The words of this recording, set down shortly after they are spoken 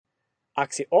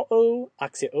Axio,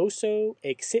 axioso,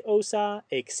 exiosa,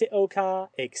 exioka,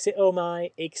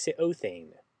 exiomai,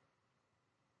 exiothane.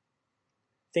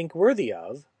 Think worthy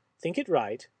of, think it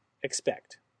right,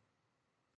 expect.